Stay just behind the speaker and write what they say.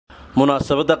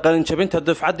Munaasbada Qalinjabinta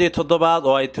Dufcadii toddobaad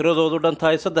oo ay tiradoodu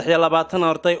dhantahay 23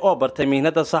 arday oo bartay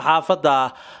mihnada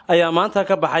saxaafadda ayaa maanta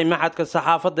ka baxay maxadka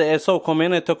saxaafadda ee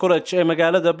Community College ee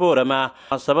magaalada Boorama.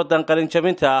 Munaasabadan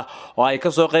qalinjabinta oo ay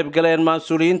ka soo qayb galeen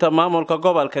mas'uuliyiinta maamulka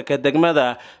gobolka ka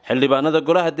degmada, xildhibaanada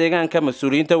golaha deegaanka,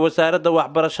 mas'uuliyiinta wasaaradda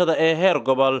waxbarashada ee heer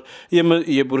gobol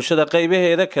iyo bulshada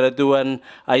qaybaheeda kala duwan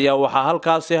ayaa waxaa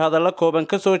halkaasi hadallo kooban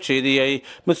ka soo jeediyay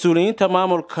mas'uuliyiinta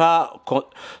maamulka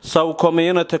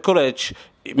Community College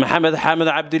محمد حامد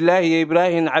عبد الله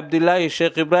إبراهيم عبد الله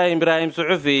الشيخ إبراهيم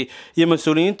سحوفي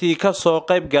يمسؤولينتي كسو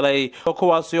قيب قلي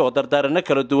وكواسي ودر دارنا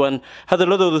كلا دوان هذا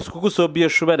اللي دو دسكوكو سو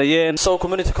بيشوبانيين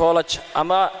Community College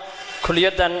أما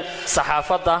كلية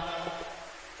صحافة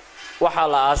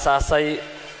وحالا أساسي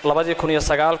لبدي كونية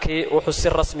سقالكي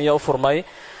وحسير رسمية وفرمي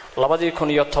لبدي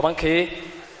كونية طبانكي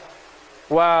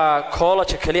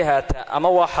وكولج كليهات أما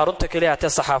وحارنت كليهات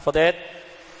الصحافة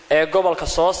ee gobolka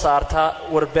soo saarta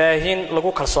warbaahin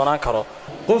lagu kalsoonaan karo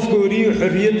qofku wariyo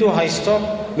xorriyadu haysto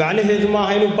macnaheedu ma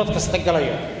aha inuu bad kasta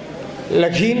galayo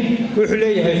laakiin wuxuu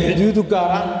leeyahay xuduud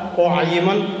gaar ah oo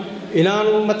cayiman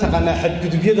inaanu mataqaanaa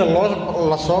xadgudubyada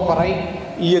la soo baray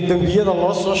iyo dambiyada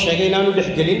loo soo sheegay inaanu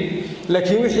dhexgelin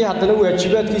laakiin wixii haddana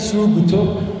waajibaadkiisu uu guto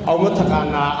aw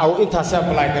mataqaanaa aw intaas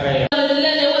apply gareeyo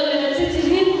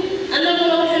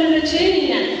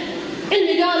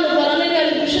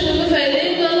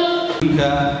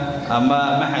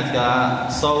أما محدك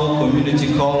Community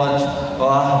College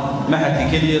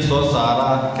ومحدك كلية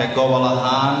صارة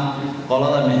كقولهان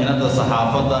قولنا مهنة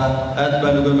الصحافة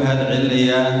أتبنوا بهذا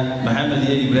العليا محمد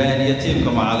إبراهيم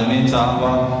يتيمكم معلمين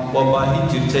تعبا وباهي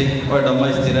جرتي وإذا ما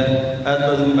يستلم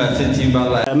أتبنوا ما سنتين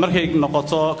بالله مركي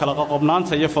نقطة كلا قبنان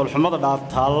سيفول حمد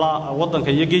الله وضن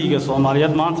كيجي الصوماليات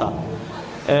مانتا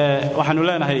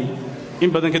وحنولنا هي إن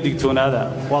بدن كدكتون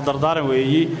هذا وضردار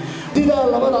ويجي إذا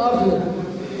لبنا عافية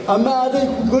أما هذا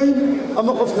يكون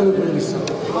أما قف كلام كويس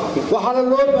وحنا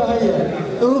اللون هي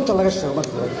إنه طلع الشر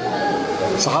مثلا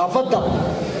صحافة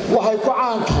وحيكون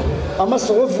عنك أما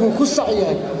صحف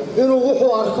وكسعيان إنه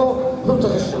وحوا أركو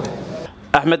طلع الشر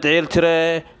أحمد عيل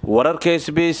ترى ورر كيس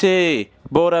بي سي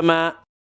بورما.